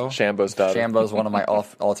Shambo? Shambo's daughter. Shambo's one of my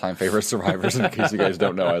all-time favorite survivors, in case you guys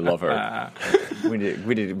don't know. I love her. We need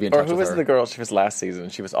to be in touch with her. Or who was the girl? She was last season.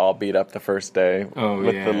 She was all beat up the first day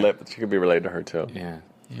with the lip. She could be related to her, too. Yeah.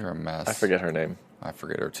 You're a mess. I forget her name. I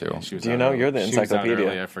forget her, too. Yeah, do you know? You're the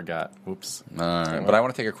encyclopedia. I forgot. Oops. All right. But I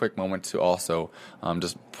want to take a quick moment to also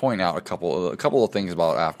just point out a couple of things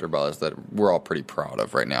about AfterBuzz that we're all pretty proud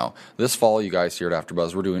of right now. This fall, you guys here at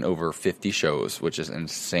AfterBuzz, we're doing over 50 shows, which is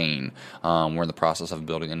insane. We're in the process of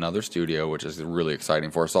building another studio, which is really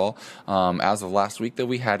exciting for us all. As of last week, though,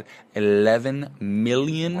 we had 11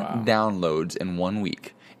 million downloads in 1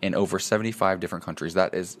 week in over 75 different countries.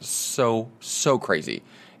 That is so crazy.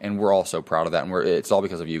 And we're all so proud of that, and it's all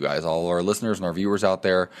because of you guys, all our listeners and our viewers out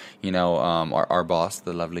there. Our boss,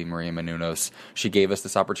 the lovely Maria Menounos, she gave us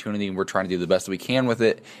this opportunity, and we're trying to do the best we can with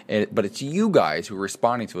it. But it's you guys who are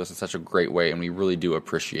responding to us in such a great way, and we really do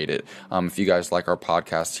appreciate it. If you guys like our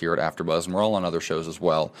podcast here at AfterBuzz, and we're all on other shows as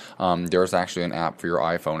well, there's actually an app for your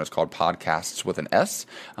iPhone. It's called Podcasts with an S,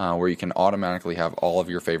 where you can automatically have all of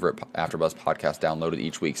your favorite AfterBuzz podcasts downloaded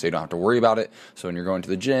each week, so you don't have to worry about it. So when you're going to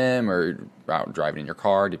the gym or out driving in your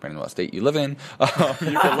car, depending on what state you live in,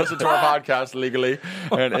 you can listen to our podcast legally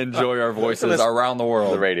and enjoy our voices around the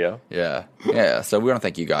world. The radio. Yeah. So we want to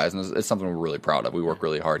thank you guys, and it's something we're really proud of. We work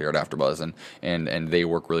really hard here at AfterBuzz, and they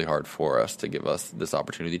work really hard for us to give us this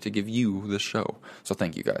opportunity to give you this show. So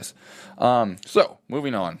thank you guys. So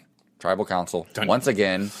moving on, Tribal Council. Once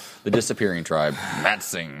again, the disappearing tribe. Matt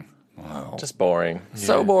Singh. Wow. Just boring.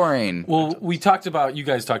 So boring. Well, you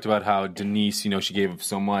guys talked about how Denise, she gave up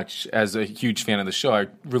so much. As a huge fan of the show, I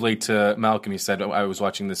relate to Malcolm. He said, I was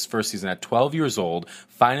watching this first season at 12 years old,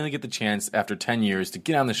 finally get the chance after 10 years to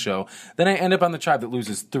get on the show. Then I end up on the tribe that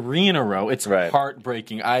loses 3 in a row. It's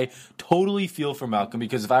heartbreaking. I totally feel for Malcolm,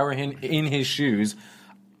 because if I were in his shoes,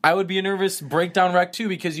 I would be a nervous breakdown wreck too,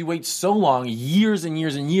 because you wait so long, years and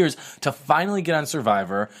years and years, to finally get on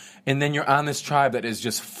Survivor, and then you're on this tribe that is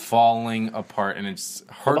just falling apart, and it's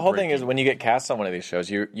heartbreaking. Well, the whole thing is, when you get cast on one of these shows,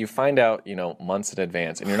 you find out, months in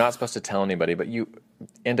advance, and you're not supposed to tell anybody, but you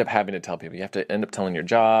end up having to tell people. You have to end up telling your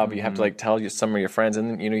job. Mm-hmm. You have to tell some of your friends, and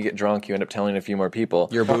then you get drunk. You end up telling a few more people.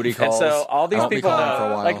 Your booty calls. And so all these people, for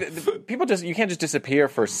a while. People you can't just disappear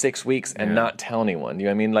for 6 weeks and not tell anyone. You know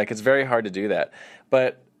what I mean? Like, it's very hard to do that,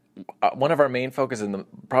 but. One of our main focuses, and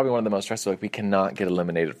probably one of the most stressful, we cannot get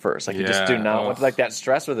eliminated first. You just do not want that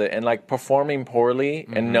stress with it, and performing poorly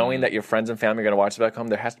and knowing that your friends and family are going to watch it back home.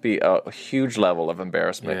 There has to be a huge level of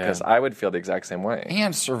embarrassment, because I would feel the exact same way.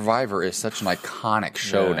 And Survivor is such an iconic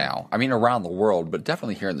show now. Around the world, but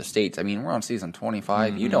definitely here in the States. We're on season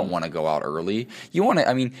 25. You don't want to go out early. You want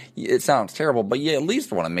to. It sounds terrible, but you at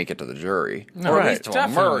least want to make it to the jury, or at least to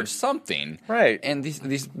emerge something. Right. And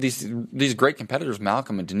these great competitors,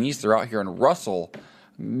 Malcolm and Denise, they're out here, and Russell,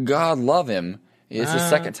 God love him, it's his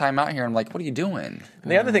second time out here. I'm like, what are you doing?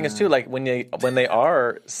 And the other thing is too, when they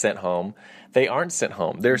are sent home, they aren't sent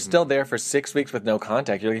home. They're still there for 6 weeks with no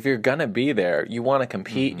contact. If you're gonna be there, you want to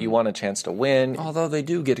compete. You want a chance to win. Although they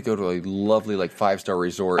do get to go to a lovely 5-star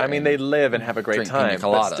resort. they live and have a great time.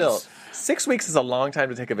 But still, 6 weeks is a long time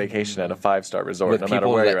to take a vacation at a 5-star resort, With no matter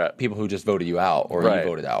where you're at. people who just voted you out or Right. you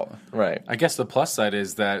voted out. Right. I guess the plus side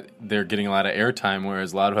is that they're getting a lot of airtime,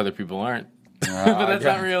 whereas a lot of other people aren't. But that's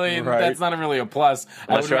not really a plus.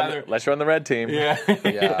 Unless you're on the red team. Yeah.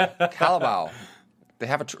 Yeah, Calabao. They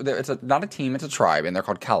have it's not a team, it's a tribe, and they're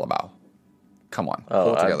called Calabao. Come on,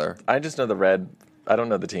 pull it together. I just know the red. I don't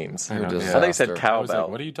know the teams. I just- thought you said I I cowbell. was like,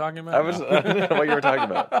 what are you talking about? I didn't know what you were talking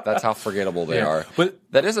about. That's how forgettable they Yeah. are. But-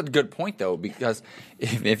 that is a good point, though, because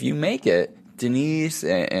if you make it, Denise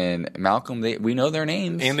and Malcolm, we know their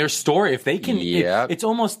names. And their story, if they can, Yep. it's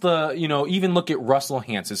almost even look at Russell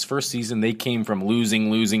Hance. His first season, they came from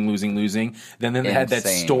losing. Then they had that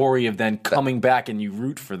Insane. story of then coming back, and you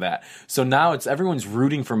root for that. So now everyone's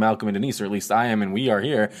rooting for Malcolm and Denise, or at least I am, and we are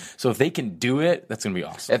here. So if they can do it, that's going to be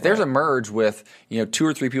awesome. If there's a merge with 2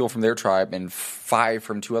 or 3 people from their tribe and 5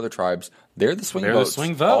 from 2 other tribes, they're the swing votes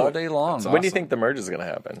vote all day long. That's When do you think the merge is going to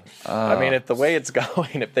happen? I mean, if the way it's going,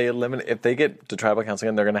 if they get to tribal council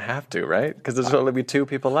again, they're going to have to, right? Because there's only be 2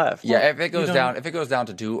 people left. Yeah, if it goes down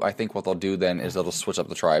to 2, I think what they'll do then is they'll switch up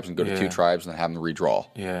the tribes and go to 2 tribes and then have them redraw.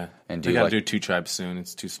 Yeah, and they got to do 2 tribes soon.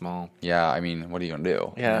 It's too small. Yeah, I mean, what are you gonna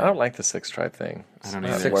do? Yeah, I don't like the 6-tribe thing. I don't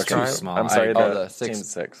know. Six It's too tribe? small. I'm sorry, the team 6.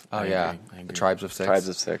 6. Oh I yeah, agree. the tribes of 6. Tribes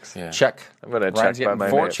of 6. Yeah. Check. I'm going to Ryan's check by getting my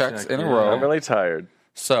 4 name. checks in a Yeah. row. I'm really tired.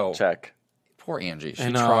 So Check. poor Angie. She I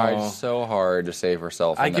know. tried so hard to save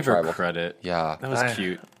herself. I in give the her tribal. credit. Yeah, That was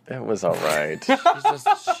cute. It was all right.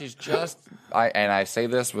 she's just. I say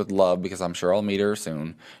this with love because I'm sure I'll meet her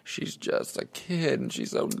soon. She's just a kid and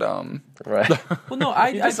she's so dumb. Right. Well, no, I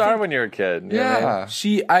You just are when you're a kid. You know what I mean?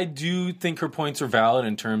 Yeah. I do think her points are valid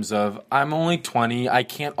in terms of I'm only 20. I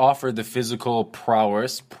can't offer the physical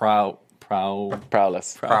prowess. Prowess.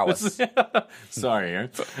 Sorry, Aaron.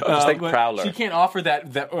 Just like but Prowler. She can't offer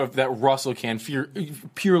that Russell can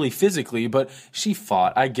purely physically, but she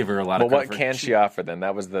fought. I give her a lot Well, of what credit. can she offer then?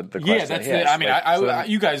 That was the question. Yeah, that's Yes, it. I mean, like, so-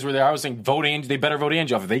 you guys were there. I was saying vote Angie. They better vote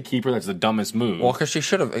Angie off. If they keep her, that's the dumbest move. Well, because she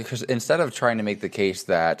should have. Because instead of trying to make the case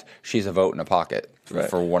that she's a vote in a pocket Right.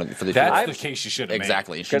 for the that's the case she should have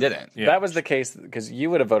exactly. She didn't. Yeah. That was the case because you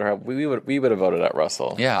would have voted her. We would have voted at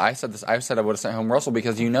Russell. Yeah, I said this. I said I would have sent home Russell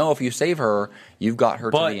because if you save her, you've got her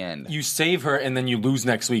But to the end. you save her, and then you lose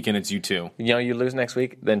next week, and it's you too. You lose next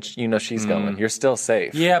week, then she's going. You're still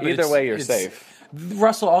safe. Yeah, but either way, you're safe.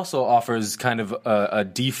 Russell also offers kind of a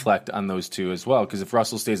deflect on those 2 as well, because if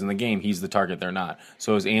Russell stays in the game, he's the target, they're not.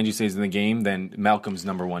 So as Angie stays in the game, then Malcolm's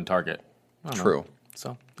number 1 target. True.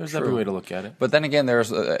 So there's every way to look at it. But then again,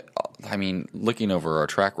 there's. Looking over our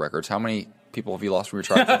track records, how many people have you lost from your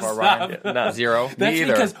tribe so far, Ryan? None. 0. That's Me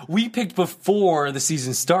either. because we picked before the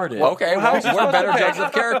season started. Okay, well, we're better judges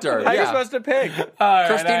of character. How are you Yeah. supposed to pick?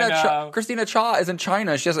 Christina Cha is in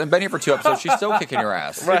China. She hasn't been here for 2 episodes. She's still kicking your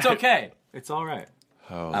ass. It's okay. It's all right.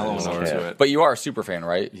 I won't okay. to it. But you are a super fan,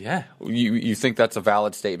 right? Yeah. You think that's a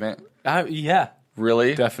valid statement? Yeah.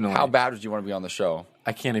 Really? Definitely. How bad would you want to be on the show?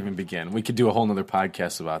 I can't even begin. We could do a whole nother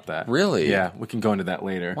podcast about that. Really? Yeah, we can go into that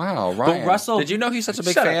later. Wow, Ryan. But Russell, did you know he's such a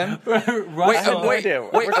big Shut fan? Russell, wait.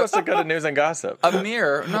 We're supposed to go to news and gossip.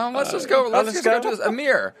 Amir. No, let's just go. Let's just go to this.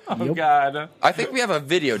 Amir. Oh God. I think we have a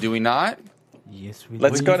video, do we not? Yes, we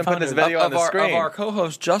Let's do. go ahead and put this video on the screen. Of our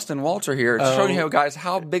co-host Justin Walter here, showing you guys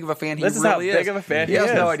how big of a fan he This is really how big of a fan he he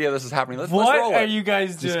has is. no idea this is happening. Let's What roll it. are you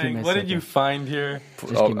guys Just give me doing? a What did second. you find here?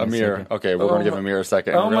 Just give me a Amir. second. Okay, we're going to give Amir a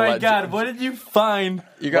second. Oh We're gonna my let God! What did you find?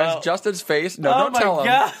 You guys, Well- Justin's face. No, Oh don't my tell him.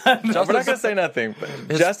 God! We're not going to say nothing.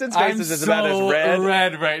 But Justin's face I'm is just so about as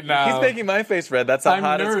red. right now. He's making my face red. That's how I'm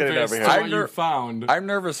hot it's getting nervous over to here. what you found. I'm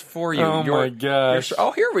nervous for you. Oh my gosh.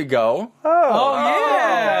 Oh, here we go. Oh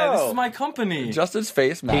yeah, this is my company. Justin's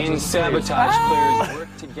face matches. Sabotage players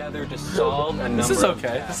work together to solve a number This is of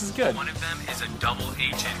okay. tasks. This is good. One of them is a double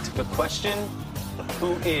agent. The question,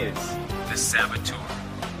 who is the saboteur?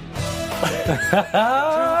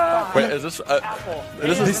 Wait, is this?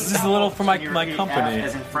 This is a little for my company.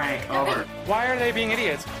 Isn't Frank over? Why are they being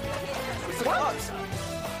idiots?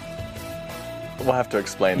 We'll have to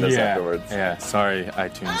explain this afterwards. Yeah, sorry,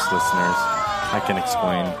 iTunes listeners. I can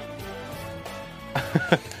explain.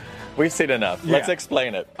 We've seen enough. Let's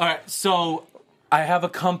explain it. All right, so I have a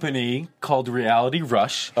company called Reality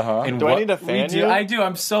Rush. And Do I what need to fan we do, you? I do.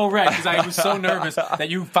 I'm so red because I was so nervous that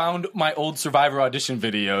you found my old Survivor audition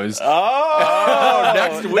videos. Oh,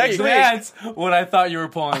 next week. That's what I thought you were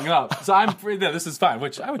pulling up. So I'm free. This is fine,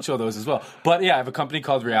 which I would show those as well. But yeah, I have a company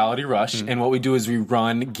called Reality Rush, and what we do is we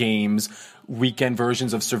run games, weekend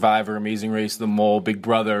versions of Survivor, Amazing Race, The Mole, Big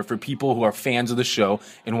Brother, for people who are fans of the show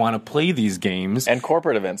and want to play these games. And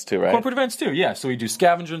corporate events too, right? Corporate events too, yeah. So we do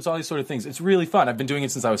scavengers, all these sort of things. It's really fun. I've been doing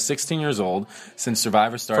it since I was 16 years old, since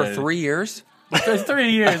Survivor started. For 3 years? It's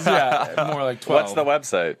 3 years, yeah. More like 12. What's the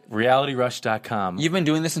website? RealityRush.com. You've been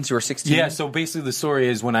doing this since you were 16? Yeah, so basically the story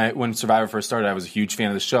is when Survivor first started, I was a huge fan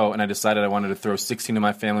of the show, and I decided I wanted to throw 16 of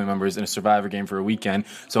my family members in a Survivor game for a weekend.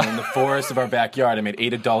 So in the forest of our backyard, I made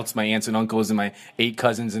 8 adults, my aunts and uncles, and my 8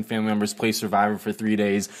 cousins and family members play Survivor for 3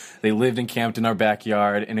 days. They lived and camped in our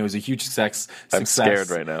backyard, and it was a huge success. I'm scared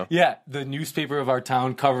right now. Yeah, the newspaper of our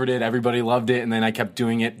town covered it. Everybody loved it, and then I kept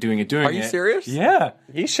doing it. Are you serious? Yeah.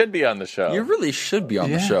 He should be on the show. You really should be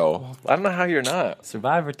on the show. I don't know how you're not.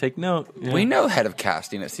 Survivor, take note. Yeah. We know head of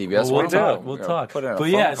casting at CBS. We'll We'll talk. We'll talk. Put in a but phone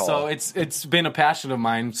yeah, call. so it's been a passion of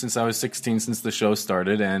mine since I was 16, since the show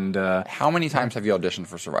started, and How many times have you auditioned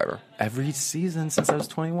for Survivor? every season since I was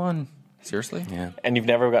 21. Seriously? Yeah. And you've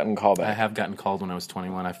never gotten called back. I have gotten called when I was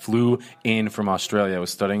 21. I flew in from Australia. I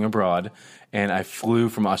was studying abroad, and I flew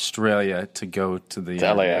from Australia to go to the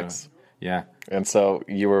LAX. Yeah. And so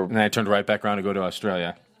you were. And then I turned right back around to go to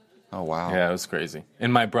Australia. Oh, wow. Yeah, it was crazy.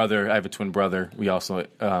 And my brother, I have a twin brother. We also,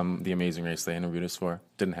 The Amazing Race they interviewed us for.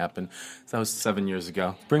 Didn't happen. So that was 7 years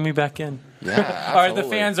ago. Bring me back in. Yeah, All right, the absolutely.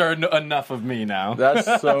 fans are enough of me now. That's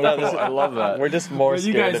so cool. I love that. We're just more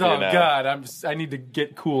you scared guys, of you oh now. God, I need to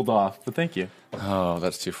get cooled off. But thank you. Oh,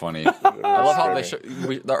 that's too funny. I love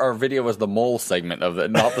how our video was the mole segment of it,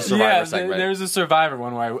 not the Survivor segment. There's a Survivor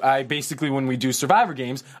one where I basically, when we do Survivor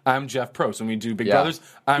games, I'm Jeff Probst. When we do Big Yeah. Brothers,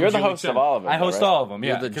 I'm You're the Julie host Chen. of all of them, I host though, right? all of them,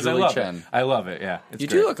 yeah, You're the because I Julie love Chen. it. I love it, yeah. It's You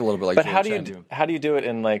great. do look a little bit like But Julie how do you Chen. do it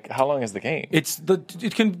in like how long is the game?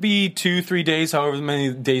 It can be 2-3 days, however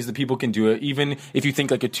many days the people can do it. Even if you think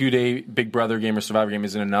like a 2-day Big Brother game or Survivor game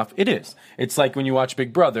isn't enough, it is. It's like when you watch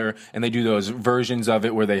Big Brother and they do those versions of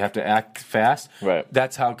it where they have to act fast. Right.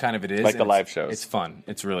 That's how kind of it is. Like the And live shows. It's fun.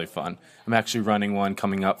 It's really fun. I'm actually running one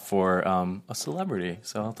coming up for a celebrity.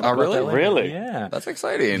 So I'll talk Oh, about really? that later. Really? Yeah. That's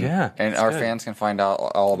exciting. Yeah, And it's our good. fans can find out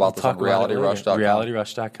all about this on Talk about it later. RealityRush.com.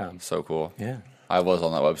 RealityRush.com. So cool. Yeah. I was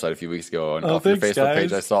on that website a few weeks ago, and Oh, off your thanks, Facebook guys.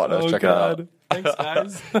 page, I saw it, and I was checking it out. Thanks,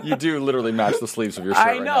 guys. You do literally match the sleeves of your shirt I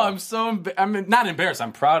right know. now. I'm so. I'm not embarrassed.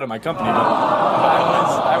 I'm proud of my company. But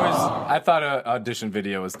I thought an audition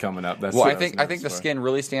video was coming up. That's Well, what I think nervous the for. skin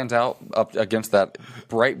really stands out up against that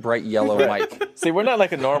bright yellow mic. See, we're not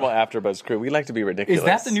like a normal AfterBuzz crew. We like to be ridiculous. Is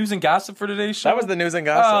that the news and gossip for today's show? That was the news and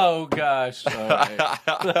gossip. Oh gosh. All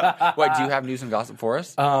right. Wait, do you have news and gossip for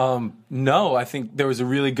us? No, I think there was a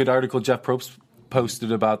really good article Jeff Probst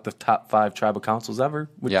posted about the top 5 tribal councils ever,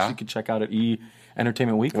 which Yeah. you could check out at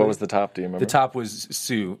Entertainment Weekly. What was the top? Do you remember? The top was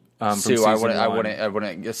Sue. From Sue, I season one.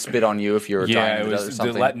 wouldn't spit on you if you were Yeah, trying it to do was to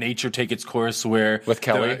something. let nature take its course. Where With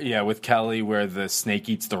Kelly? with Kelly, where the snake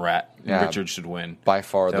eats the rat. And Yeah. Richard should win. By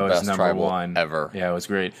far That the was best number tribal 1 ever. Yeah, it was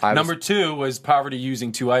great. I was- Number 2 was poverty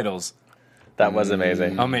using 2 idols. That was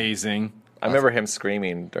amazing. Amazing. I remember him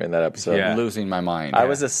screaming during that episode. Yeah. Losing my mind. I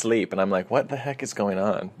was asleep, and I'm like, what the heck is going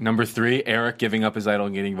on? Number 3, Eric giving up his idol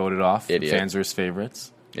and getting voted off. Idiot. Fans are his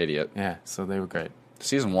favorites. Idiot. Yeah, so they were great.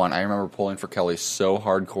 Season 1, I remember pulling for Kelly so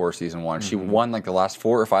hardcore season 1. She won like the last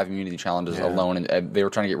 4 or 5 immunity challenges alone, and they were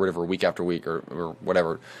trying to get rid of her week after week or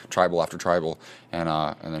whatever, tribal after tribal, and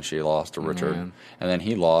then she lost to Richard, and then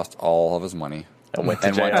he lost all of his money. And went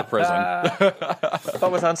to jail. prison. I thought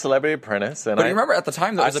it was on Celebrity Apprentice, and But you remember at the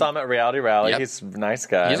time that I was saw him at Reality Rally. Yep. He's a nice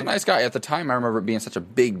guy. He's a nice guy. At the time, I remember it being such a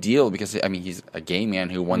big deal because, I mean, he's a gay man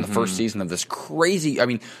who won the first season of this crazy... I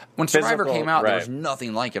mean, when Survivor Physical, came out, there right. was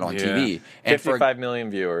nothing like it on Yeah. TV. And 55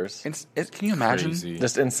 million viewers. can you imagine? Crazy.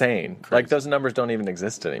 Just insane. Like, those numbers don't even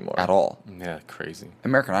exist anymore. At all. Yeah, crazy.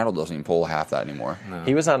 American Idol doesn't even pull half that anymore.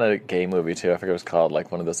 He was on a gay movie, too. I forget what it was called.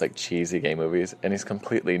 Like, one of those, like, cheesy gay movies. And he's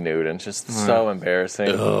completely nude and just so embarrassing.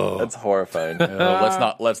 That's horrifying.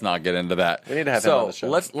 Let's not get into that. We need to have him on the show.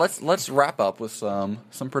 Let's wrap up with some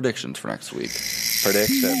predictions for next week.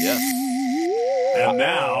 Prediction. Yes. And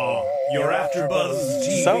now, your AfterBuzz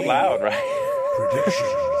TV So loud, right? predictions.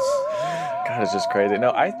 God, it's just crazy.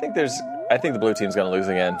 No, I think the blue team's going to lose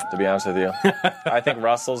again, to be honest with you. I think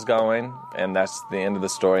Russell's going, and that's the end of the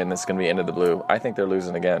story, and this is going to be end of the blue. I think they're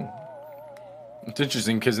losing again. It's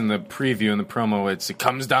interesting because in the preview and the promo, it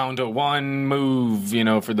comes down to one move,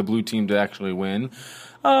 for the blue team to actually win.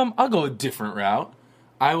 I'll go a different route.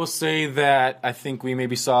 I will say that I think we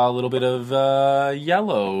maybe saw a little bit of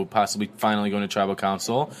yellow possibly finally going to Tribal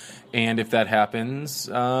Council. And if that happens,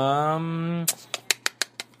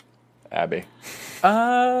 Abby.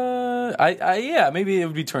 yeah, maybe it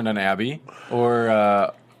would be turned on Abby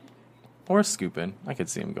or Scoopin. I could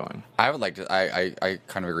see him going. I would like to. I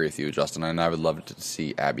kind of agree with you, Justin, and I would love to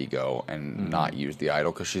see Abby go and not use the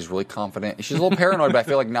idol because she's really confident. She's a little paranoid, but I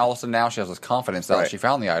feel like now she has this confidence that Right. she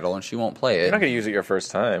found the idol and she won't play it. You're not going to use it your first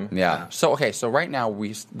time. Yeah. So right now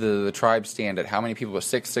the tribe stand at how many people?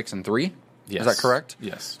 6, 6, and 3. Yes. Is that correct?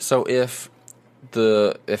 Yes. So if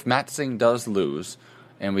if Matt Singh does lose,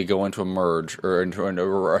 and we go into a merge or into a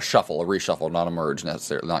reshuffle, not a merge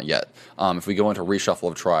necessarily, not yet. If we go into a reshuffle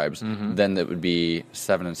of tribes, then it would be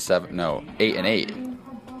 7 and 7. No, 8 and 8.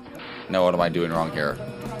 No, what am I doing wrong here?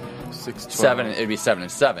 7. It'd be 7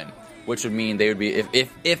 and 7, which would mean they would be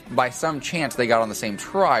if by some chance they got on the same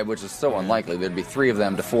tribe, which is so unlikely. There'd be 3 of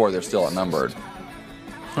them to 4. They're still outnumbered.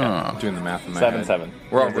 I'm doing the math in my head. 7-7.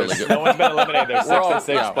 We're all really good. No one's been eliminated. There's 6 and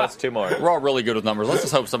 6 plus 2 more. We're all really good with numbers. Let's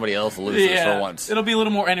just hope somebody else loses for once. It'll be a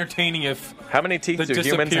little more entertaining if How many teeth the do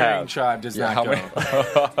humans disappearing have? tribe does not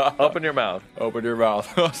go. Open your mouth. Open your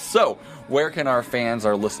mouth. So, where can our fans,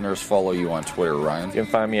 our listeners, follow you on Twitter, Ryan? You can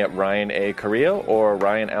find me at Ryan A. Carrillo or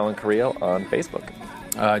Ryan Allen Carrillo on Facebook.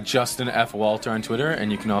 Justin F. Walter on Twitter,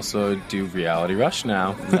 and you can also do Reality Rush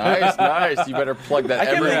now. Nice. You better plug that I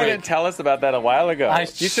can't every believe you week. didn't tell us about that a while ago.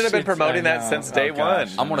 You should have been promoting that since day one.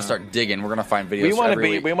 I'm going to start digging. We're going to find videos We want every to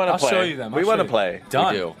week. We want to play. I'll show you them. We want to play.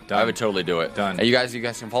 Done. We do. Done. I would totally do it. Done. And you guys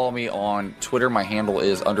can follow me on Twitter. My handle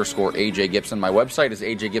is _AJ Gibson. My website is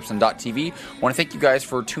ajgibson.tv. I want to thank you guys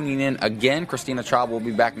for tuning in again. Christina Chaub will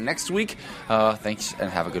be back next week. Thanks,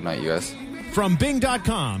 and have a good night, you guys. From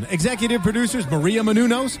Bing.com, executive producers Maria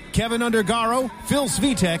Menounos, Kevin Undergaro, Phil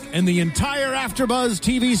Svitek, and the entire AfterBuzz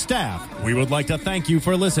TV staff, we would like to thank you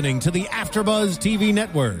for listening to the AfterBuzz TV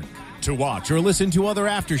network. To watch or listen to other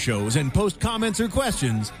after shows and post comments or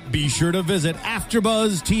questions, be sure to visit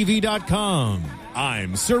AfterBuzzTV.com.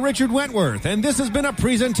 I'm Sir Richard Wentworth, and this has been a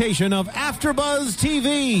presentation of AfterBuzz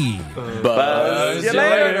TV. Buzz you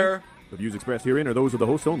later. The views expressed herein are those of the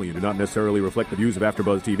hosts only and do not necessarily reflect the views of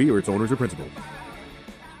AfterBuzz TV or its owners or principals.